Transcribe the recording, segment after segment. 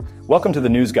Welcome to the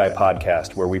News Guy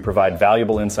podcast, where we provide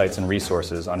valuable insights and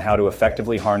resources on how to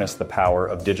effectively harness the power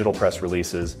of digital press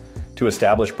releases to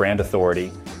establish brand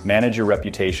authority, manage your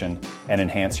reputation, and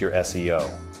enhance your SEO.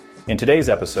 In today's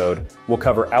episode, we'll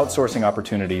cover outsourcing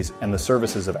opportunities and the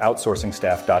services of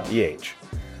OutsourcingStaff.ph,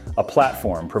 a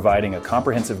platform providing a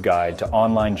comprehensive guide to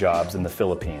online jobs in the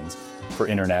Philippines for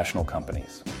international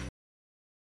companies.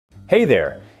 Hey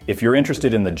there! If you're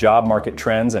interested in the job market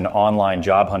trends and online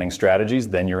job hunting strategies,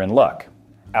 then you're in luck.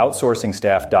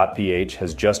 OutsourcingStaff.ph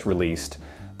has just released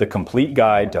the complete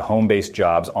guide to home-based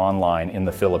jobs online in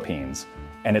the Philippines,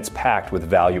 and it's packed with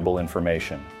valuable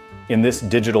information. In this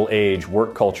digital age,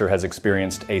 work culture has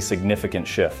experienced a significant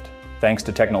shift. Thanks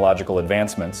to technological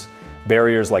advancements,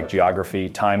 barriers like geography,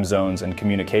 time zones, and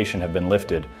communication have been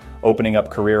lifted, opening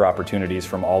up career opportunities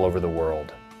from all over the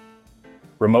world.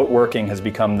 Remote working has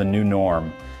become the new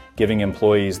norm, giving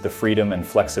employees the freedom and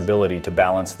flexibility to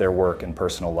balance their work and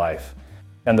personal life.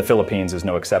 And the Philippines is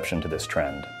no exception to this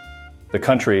trend. The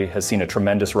country has seen a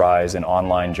tremendous rise in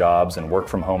online jobs and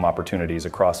work-from-home opportunities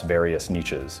across various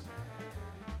niches.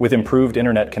 With improved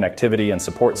internet connectivity and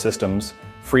support systems,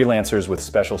 freelancers with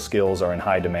special skills are in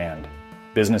high demand.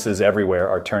 Businesses everywhere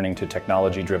are turning to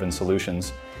technology-driven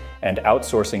solutions, and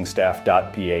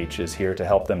OutsourcingStaff.ph is here to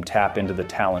help them tap into the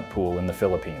talent pool in the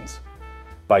Philippines.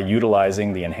 By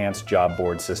utilizing the enhanced job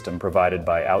board system provided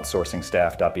by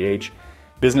OutsourcingStaff.ph,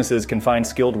 businesses can find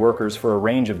skilled workers for a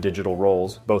range of digital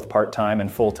roles, both part-time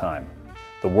and full-time.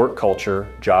 The work culture,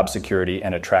 job security,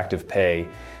 and attractive pay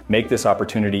make this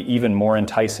opportunity even more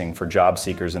enticing for job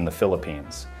seekers in the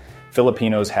Philippines.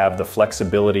 Filipinos have the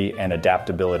flexibility and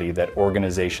adaptability that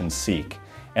organizations seek,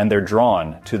 and they're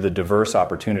drawn to the diverse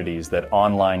opportunities that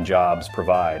online jobs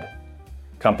provide.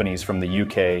 Companies from the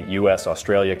UK, US,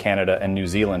 Australia, Canada, and New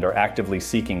Zealand are actively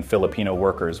seeking Filipino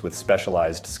workers with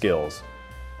specialized skills.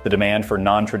 The demand for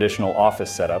non-traditional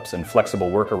office setups and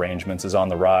flexible work arrangements is on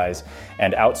the rise,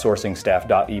 and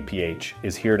OutsourcingStaff.ph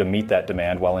is here to meet that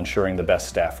demand while ensuring the best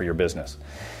staff for your business.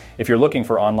 If you're looking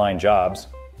for online jobs,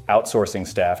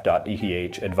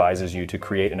 OutsourcingStaff.ph advises you to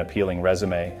create an appealing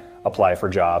resume, apply for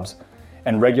jobs,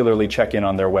 and regularly check in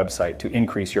on their website to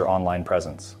increase your online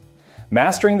presence.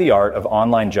 Mastering the art of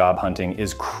online job hunting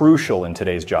is crucial in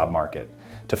today's job market.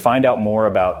 To find out more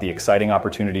about the exciting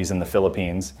opportunities in the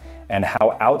Philippines and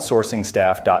how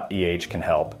OutsourcingStaff.ph can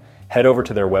help, head over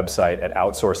to their website at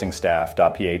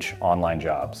OutsourcingStaff.ph online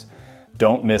jobs.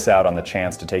 Don't miss out on the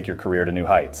chance to take your career to new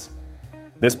heights.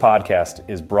 This podcast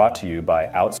is brought to you by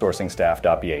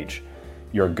OutsourcingStaff.ph,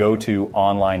 your go-to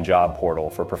online job portal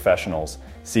for professionals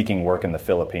seeking work in the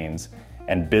Philippines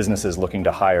and businesses looking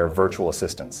to hire virtual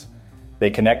assistants. They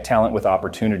connect talent with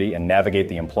opportunity and navigate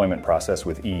the employment process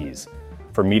with ease.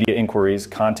 For media inquiries,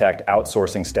 contact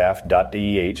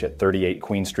OutsourcingStaff.ph at 38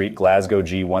 Queen Street, Glasgow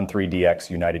G13DX,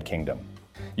 United Kingdom.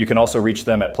 You can also reach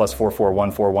them at +44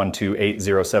 1412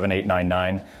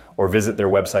 807899 or visit their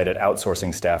website at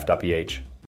OutsourcingStaff.ph.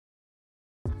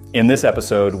 In this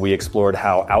episode, we explored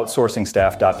how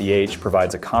OutsourcingStaff.ph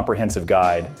provides a comprehensive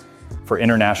guide for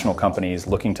international companies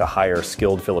looking to hire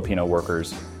skilled Filipino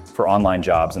workers for online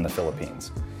jobs in the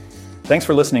Philippines. Thanks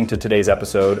for listening to today's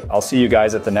episode. I'll see you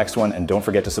guys at the next one, and don't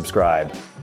forget to subscribe.